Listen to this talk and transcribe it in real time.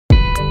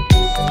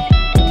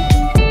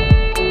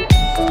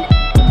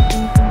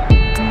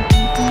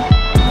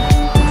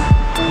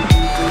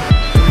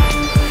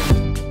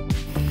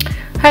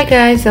Hi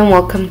guys, and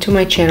welcome to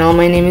my channel.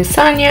 My name is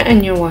Sonja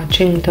and you're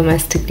watching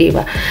Domestic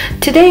Diva.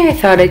 Today I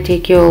thought I'd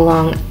take you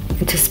along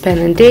to spend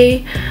a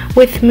day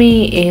with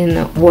me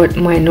in what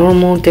my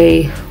normal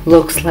day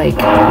looks like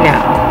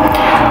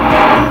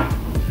now.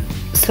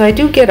 So I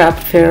do get up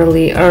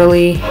fairly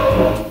early,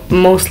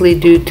 mostly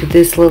due to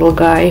this little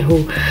guy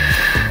who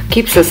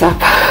keeps us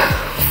up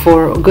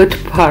for a good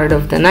part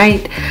of the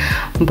night,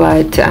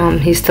 but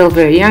he's still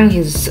very young.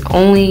 He's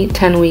only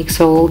 10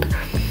 weeks old.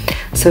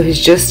 So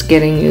he's just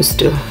getting used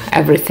to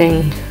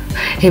everything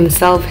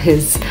himself,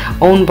 his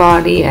own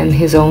body and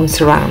his own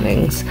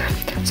surroundings.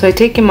 So I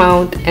take him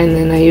out and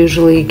then I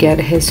usually get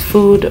his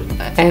food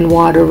and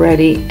water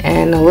ready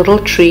and a little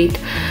treat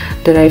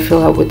that I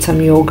fill up with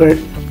some yogurt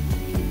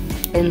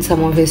and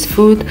some of his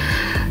food,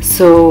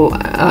 so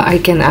I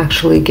can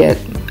actually get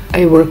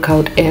a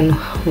workout in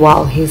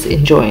while he's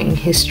enjoying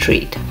his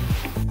treat.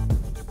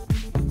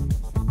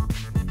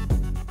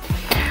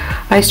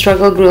 I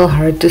struggled real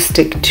hard to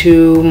stick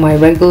to my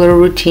regular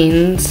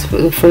routines for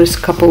the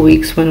first couple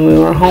weeks when we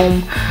were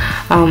home,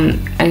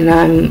 and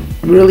I'm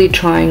really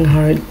trying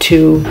hard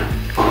to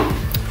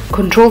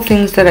control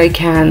things that I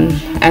can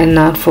and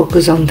not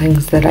focus on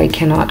things that I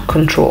cannot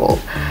control.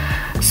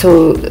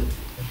 So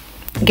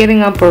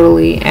getting up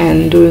early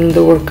and doing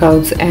the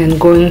workouts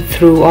and going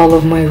through all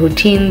of my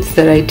routines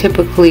that I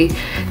typically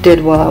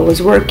did while I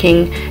was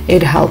working,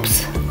 it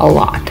helps a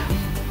lot.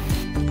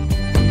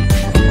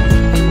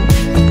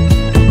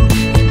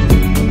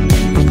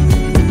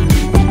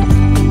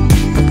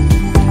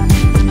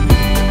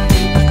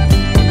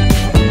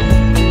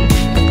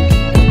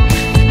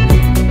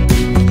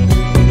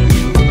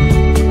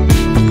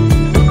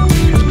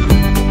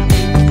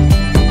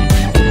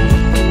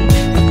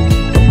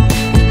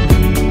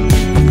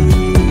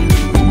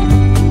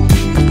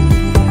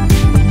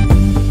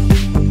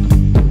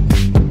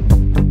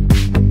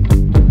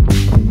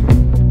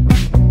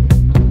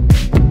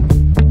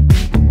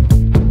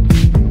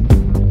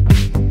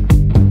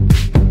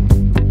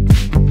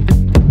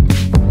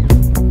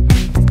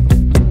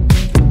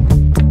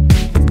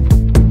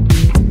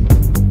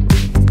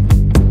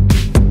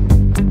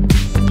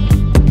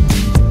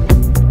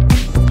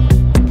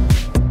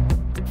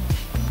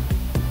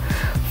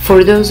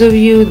 For those of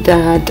you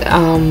that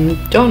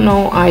don't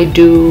know, I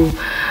do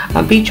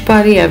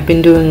Beachbody. I've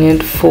been doing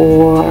it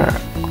for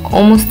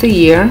almost a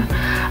year.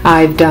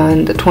 I've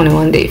done the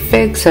 21-day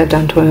fix, I've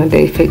done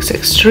 21-day fix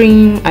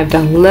extreme, I've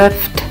done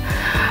lift,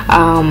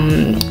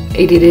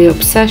 80-day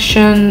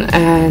obsession,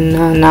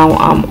 and now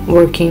I'm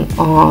working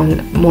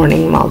on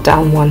morning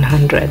meltdown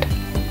 100.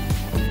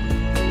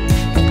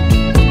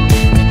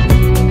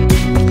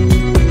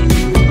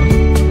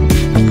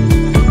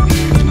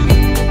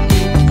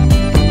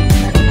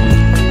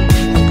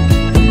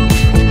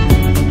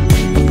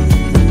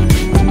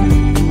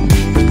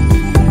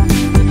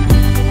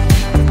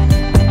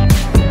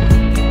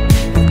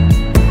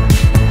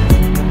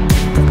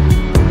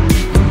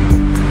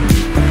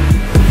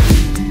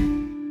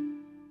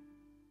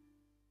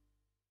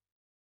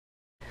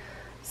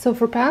 So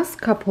for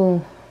past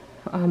couple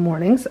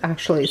mornings,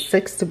 actually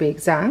 6 to be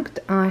exact,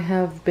 I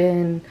have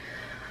been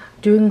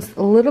doing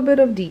a little bit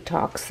of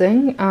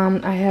detoxing.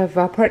 I have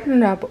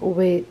partnered up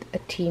with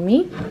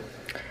TEAMI,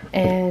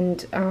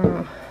 and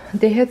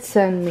they had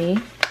sent me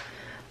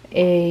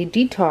a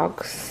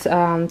detox,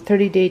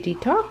 30-day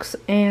detox,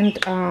 and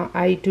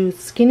I do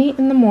skinny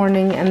in the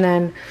morning, and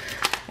then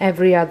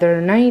every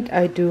other night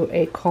I do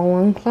a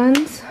colon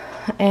cleanse.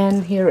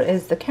 And here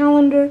is the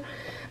calendar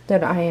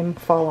that I am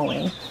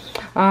following.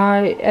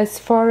 As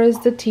far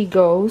as the tea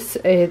goes,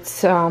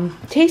 it's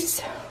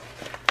tastes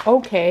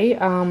okay.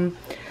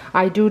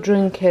 I do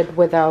drink it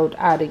without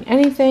adding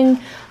anything.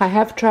 I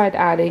have tried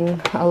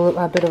adding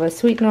a bit of a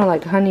sweetener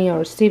like honey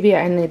or stevia,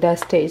 and it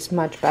does taste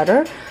much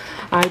better.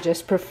 I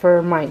just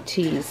prefer my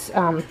teas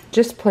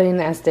just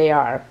plain as they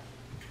are.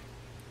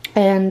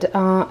 And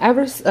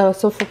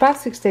so for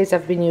past 6 days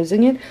I've been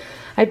using it.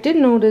 I did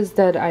notice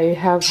that I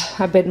have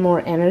a bit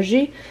more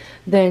energy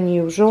than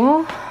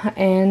usual,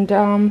 and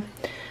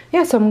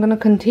yeah, so I'm gonna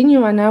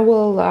continue, and I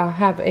will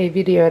have a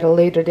video at a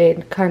later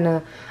date kind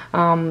of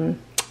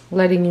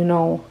letting you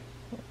know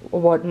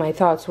what my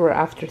thoughts were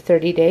after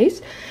 30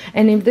 days.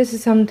 And if this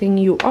is something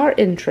you are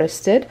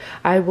interested,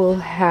 I will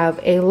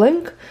have a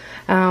link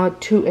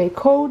to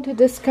a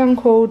discount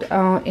code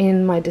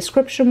in my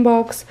description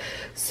box,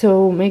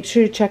 so make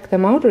sure you check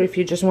them out. Or if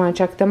you just want to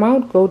check them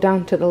out, go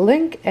down to the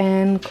link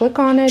and click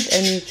on it,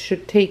 and it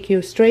should take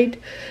you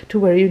straight to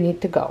where you need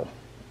to go.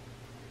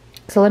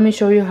 So let me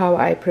show you how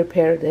I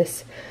prepare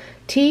this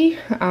tea.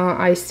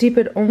 I steep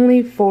it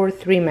only for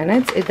 3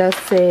 minutes. It does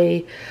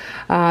say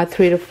 3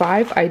 to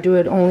 5. I do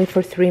it only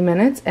for 3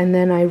 minutes, and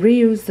then I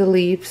reuse the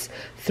leaves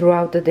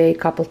throughout the day a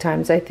couple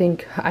times. I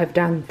think I've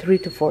done 3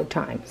 to 4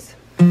 times.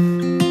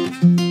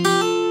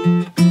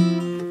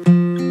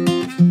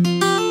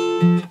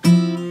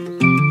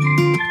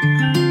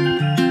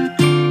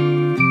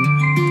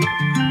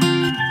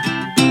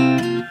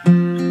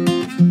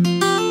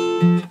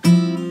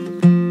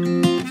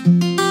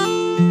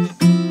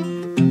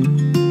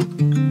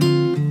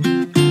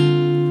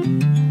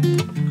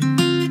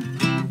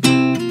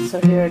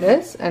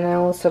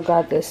 also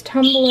got this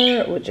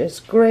tumbler, which is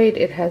great.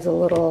 It has a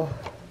little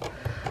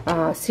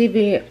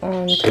CV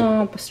on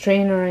top,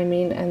 strainer I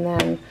mean, and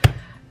then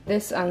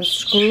this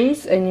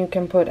unscrews and you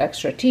can put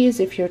extra teas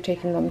if you're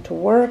taking them to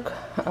work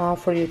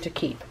for you to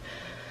keep.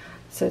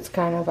 So it's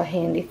kind of a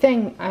handy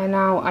thing. And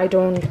now I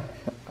don't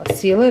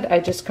seal it,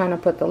 I just kind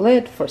of put the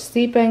lid for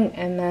steeping,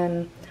 and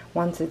then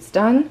once it's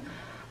done,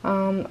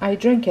 I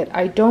drink it.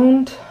 I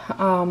don't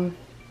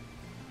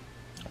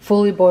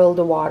fully boil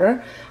the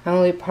water. I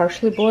only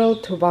partially boil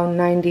to about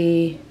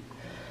 90,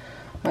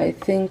 I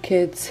think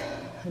it's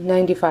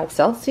 95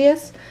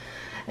 Celsius.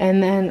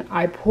 And then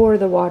I pour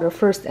the water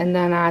first and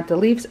then add the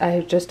leaves.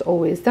 I've just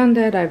always done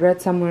that. I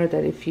read somewhere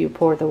that if you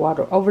pour the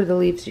water over the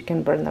leaves, you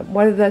can burn them.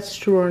 Whether that's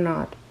true or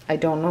not, I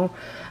don't know.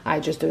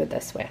 I just do it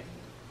this way.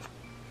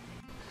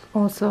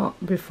 Also,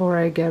 before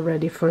I get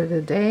ready for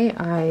the day,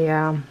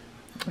 I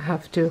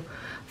have to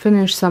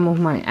finish some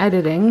of my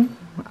editing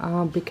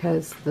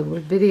because the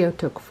video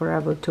took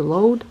forever to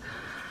load.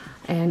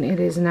 And it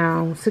is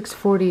now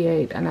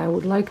 6:48 and I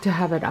would like to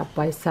have it up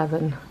by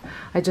 7.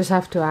 I just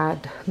have to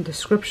add a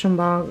description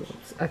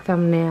box, a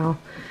thumbnail,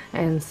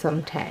 and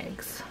some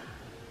tags.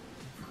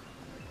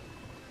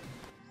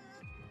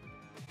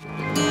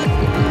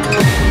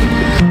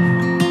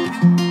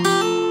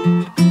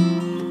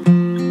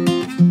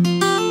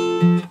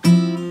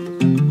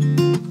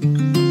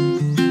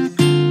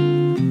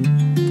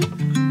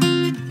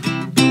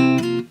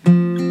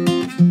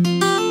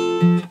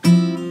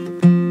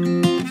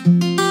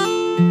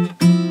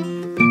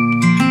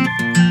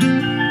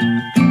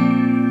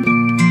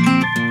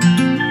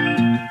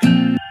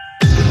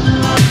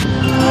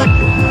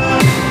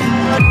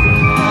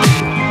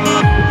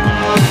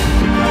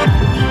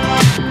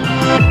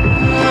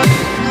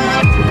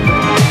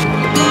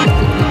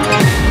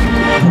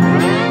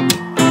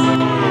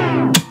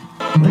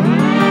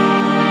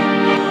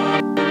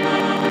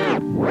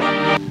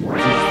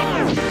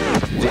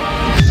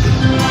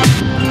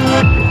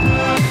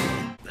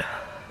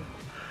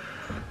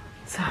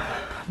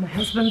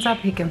 Husband's up,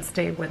 he can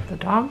stay with the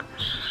dog,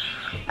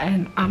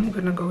 and I'm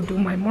gonna go do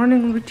my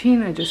morning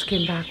routine. I just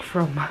came back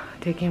from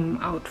taking him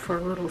out for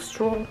a little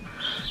stroll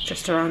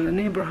just around the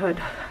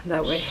neighborhood.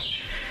 That way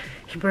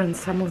he burns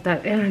some of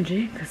that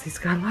energy because he's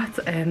got lots.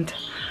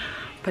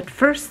 But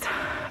first,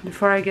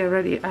 before I get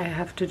ready, I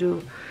have to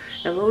do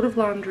a load of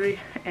laundry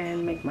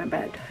and make my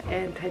bed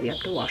and tidy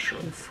up the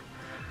washrooms.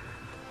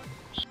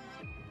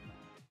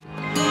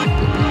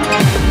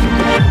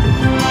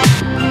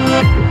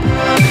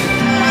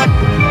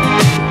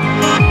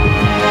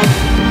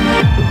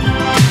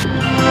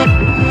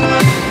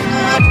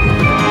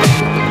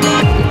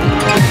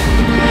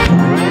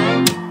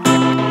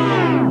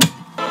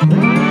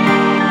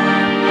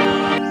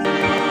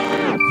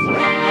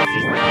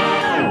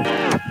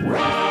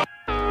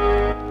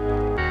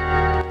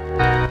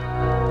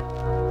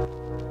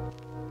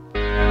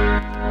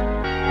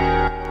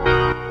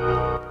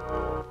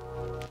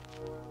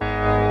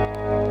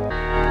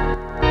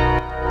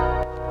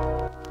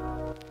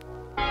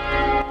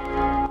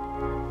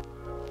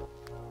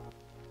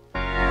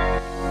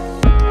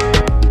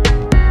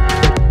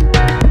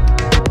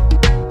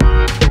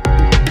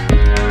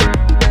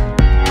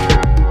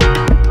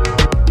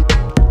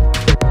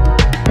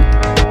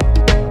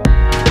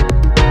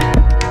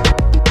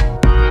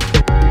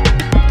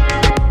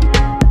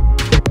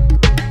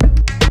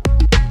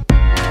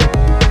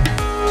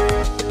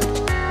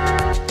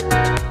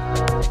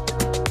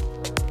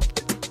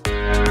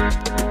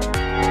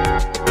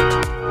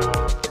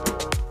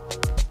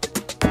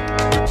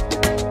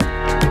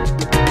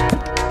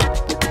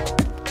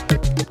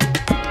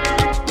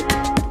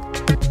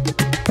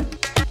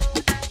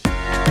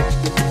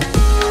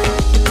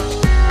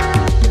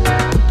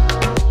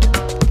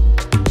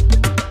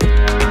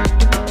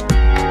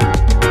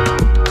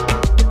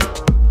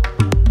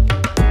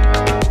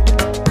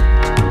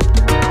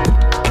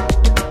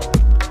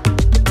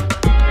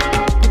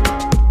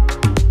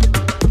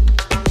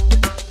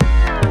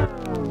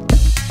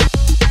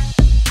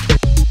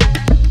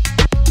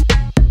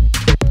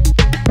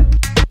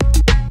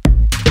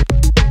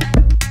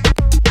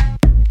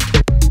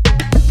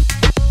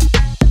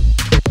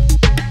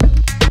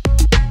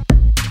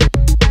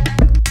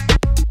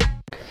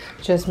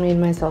 Just made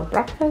myself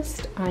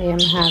breakfast. I am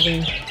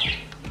having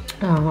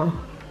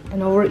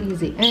an over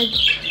easy egg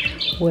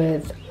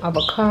with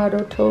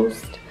avocado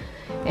toast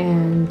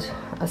and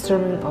a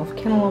serving of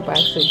cantaloupe. I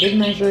actually did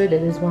measure it.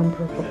 It is 1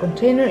 purple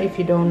container. If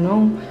you don't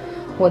know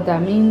what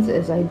that means,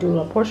 is I do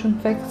a portion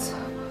fix,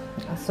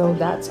 so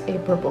that's a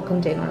purple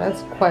container.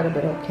 That's quite a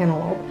bit of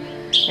cantaloupe.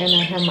 And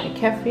I have my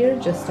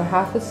kefir, just a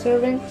half a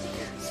serving,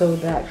 so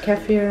that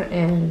kefir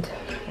and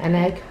an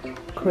egg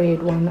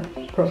create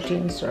 1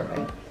 protein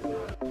serving.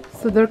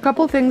 So there are a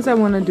couple things I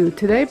want to do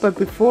today, but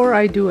before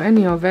I do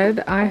any of it,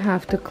 I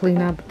have to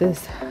clean up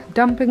this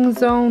dumping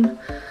zone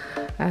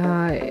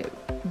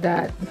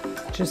that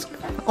just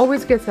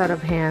always gets out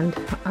of hand.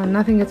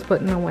 Nothing gets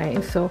put in the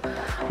way. So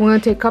I'm going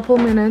to take a couple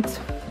minutes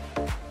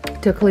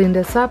to clean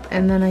this up,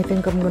 and then I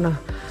think I'm going to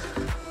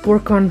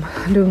work on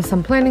doing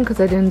some planning because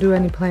I didn't do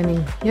any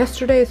planning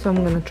yesterday, so I'm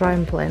gonna try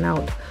and plan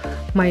out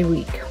my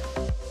week.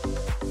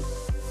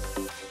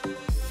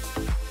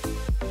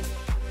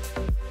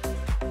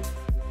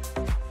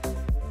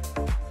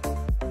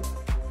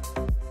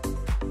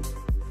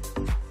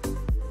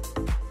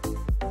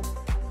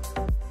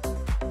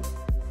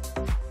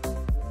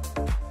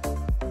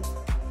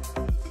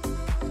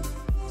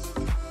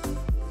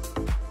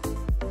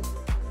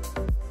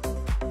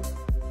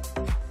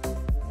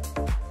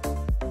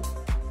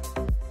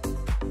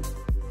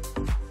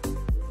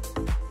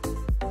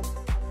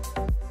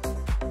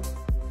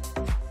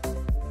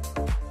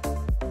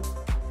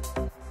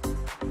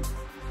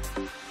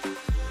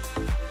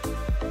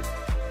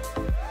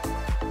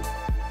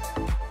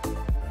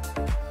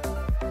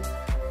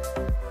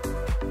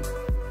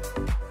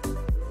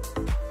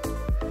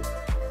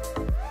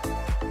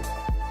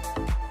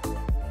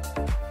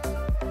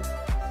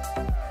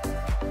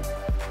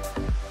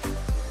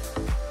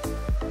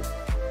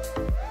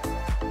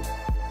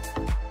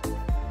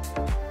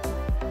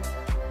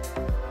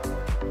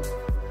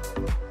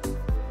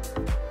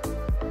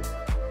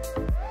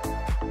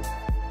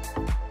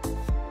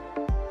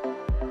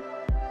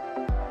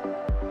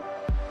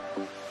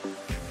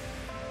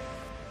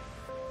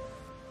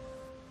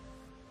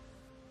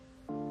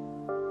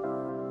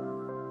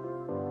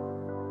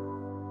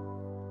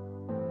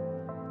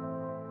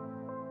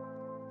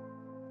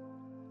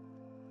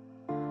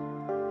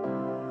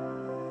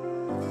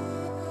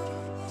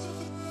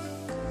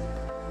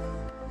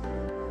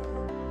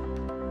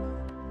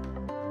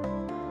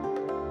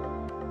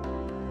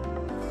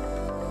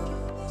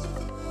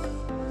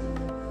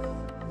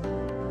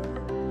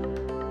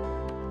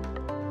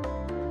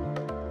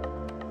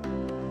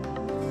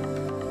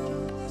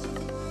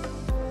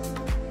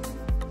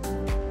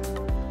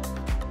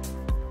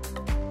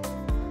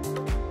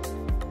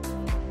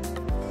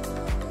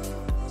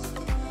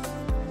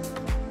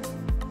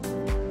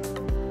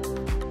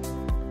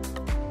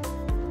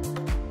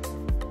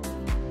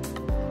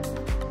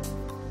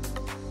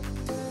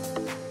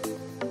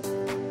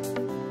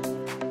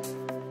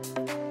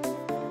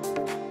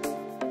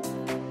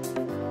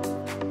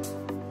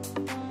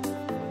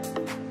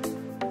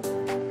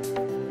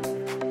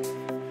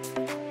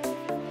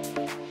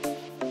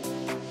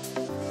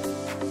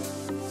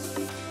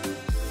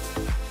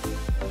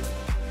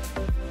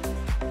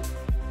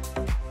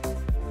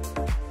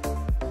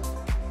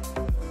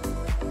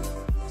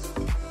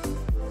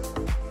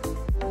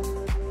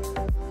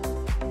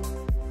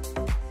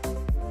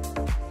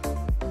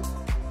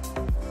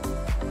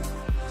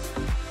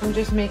 I'm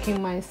just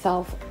making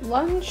myself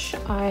lunch.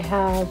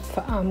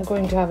 I'm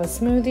going to have a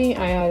smoothie.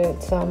 I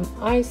added some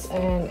ice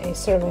and a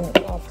serving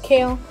of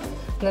kale.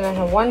 Then I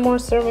have one more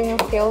serving of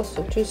kale,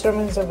 so 2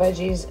 servings of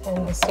veggies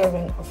and a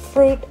serving of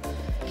fruit.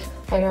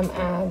 And I'm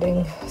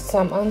adding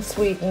some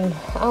unsweetened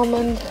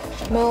almond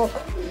milk.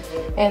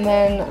 And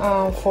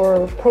then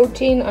for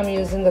protein, I'm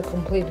using the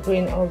Complete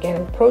Green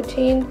Organic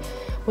Protein.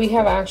 We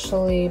have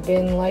actually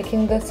been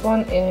liking this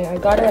one, and I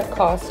got it at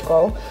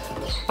Costco.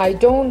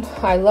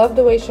 I love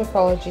the way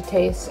Shakeology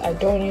tastes. I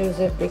don't use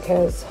it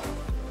because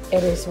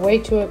it is way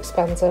too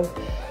expensive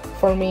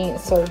for me,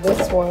 so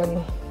this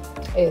one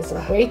is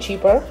way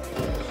cheaper.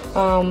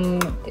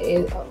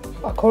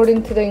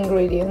 According to the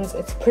ingredients,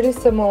 it's pretty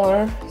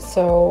similar,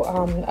 so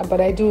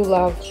but I do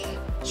love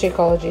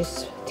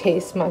Shakeology's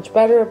taste much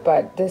better,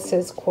 but this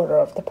is quarter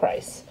of the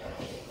price.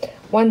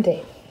 One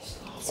day.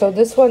 So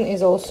this one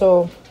is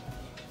also,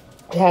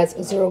 it has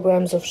 0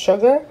 grams of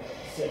sugar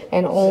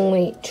and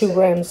only 2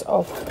 grams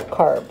of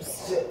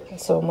carbs.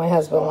 So my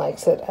husband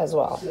likes it as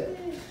well.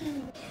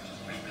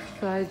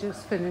 So I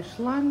just finished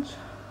lunch,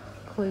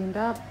 cleaned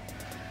up,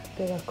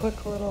 did a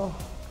quick little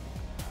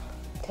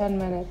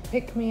 10-minute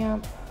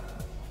pick-me-up.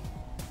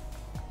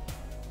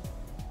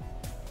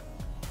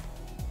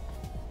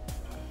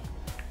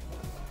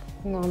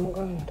 Now I'm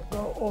going to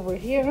go over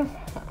here,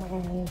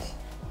 and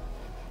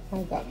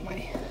I got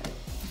my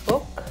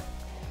book.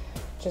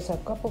 Just a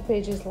couple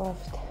pages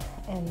left,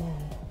 and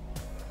then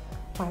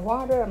my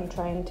water. I'm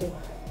trying to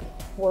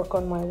work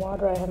on my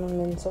water. I haven't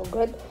been so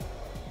good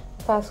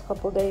the past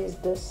couple days.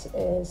 This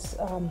is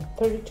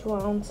 32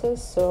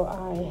 ounces, so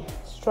I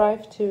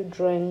strive to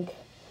drink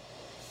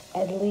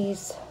at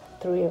least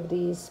 3 of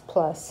these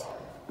plus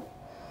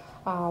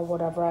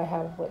whatever I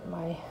have with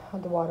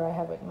the water I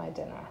have with my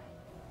dinner.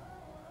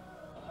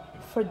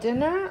 For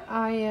dinner,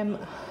 I am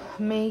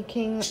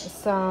making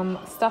some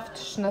stuffed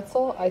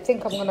schnitzel. I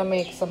think I'm gonna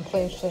make some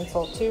plain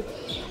schnitzel too,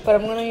 but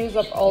I'm gonna use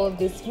up all of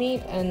this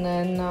meat and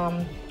then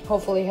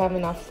hopefully have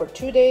enough for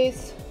 2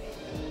 days,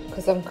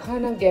 because I'm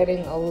kind of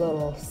getting a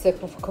little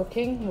sick of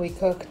cooking. We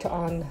cooked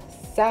on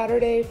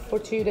Saturday for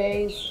 2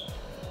 days,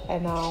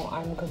 and now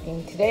I'm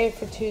cooking today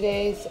for 2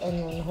 days, and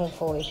then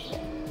hopefully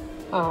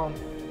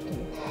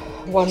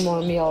one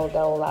more meal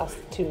that will last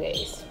 2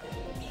 days.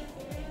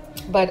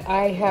 But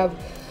I have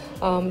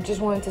Just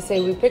wanted to say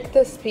we picked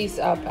this piece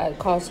up at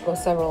Costco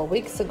several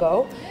weeks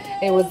ago.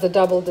 It was the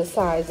double the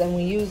size, and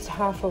we used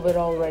half of it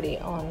already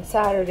on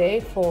Saturday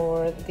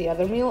for the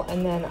other meal,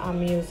 and then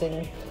I'm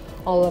using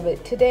all of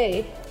it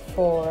today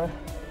for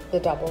the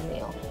double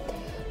meal.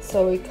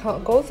 So it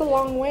goes a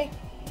long way.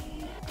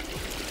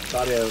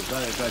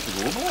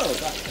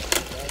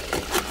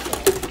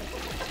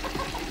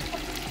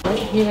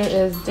 Here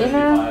is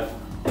dinner,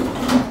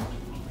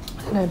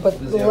 and I put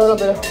a little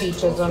bit of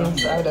peaches on the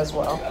side as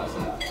well.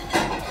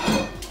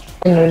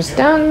 Dinner's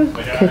done,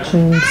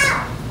 kitchen's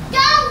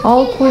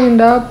all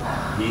cleaned up,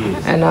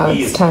 and now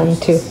it's time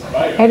to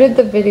edit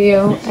the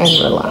video and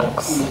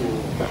relax.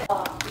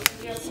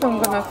 So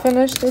I'm gonna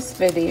finish this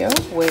video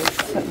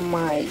with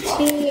my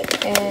tea,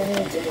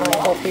 and I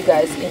hope you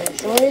guys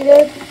enjoyed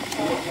it.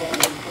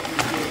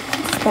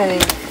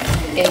 Spending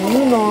a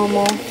new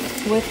normal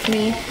with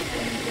me,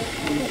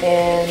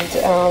 and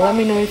let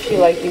me know if you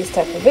like these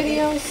type of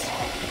videos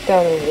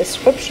down in the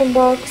description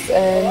box,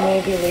 and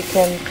maybe we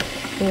can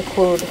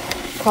include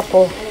a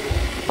couple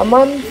a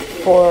month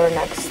for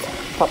next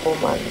couple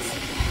months.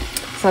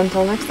 So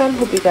until next time,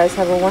 hope you guys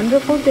have a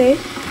wonderful day,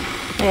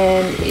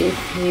 and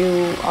if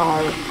you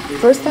are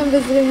first time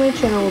visiting my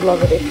channel, I would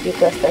love it if you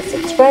press that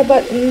subscribe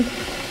button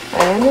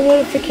and the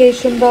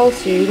notification bell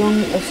so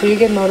you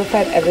get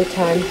notified every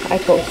time I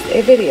post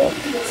a video.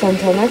 So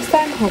until next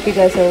time, hope you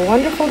guys have a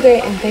wonderful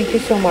day, and thank you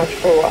so much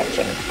for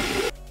watching.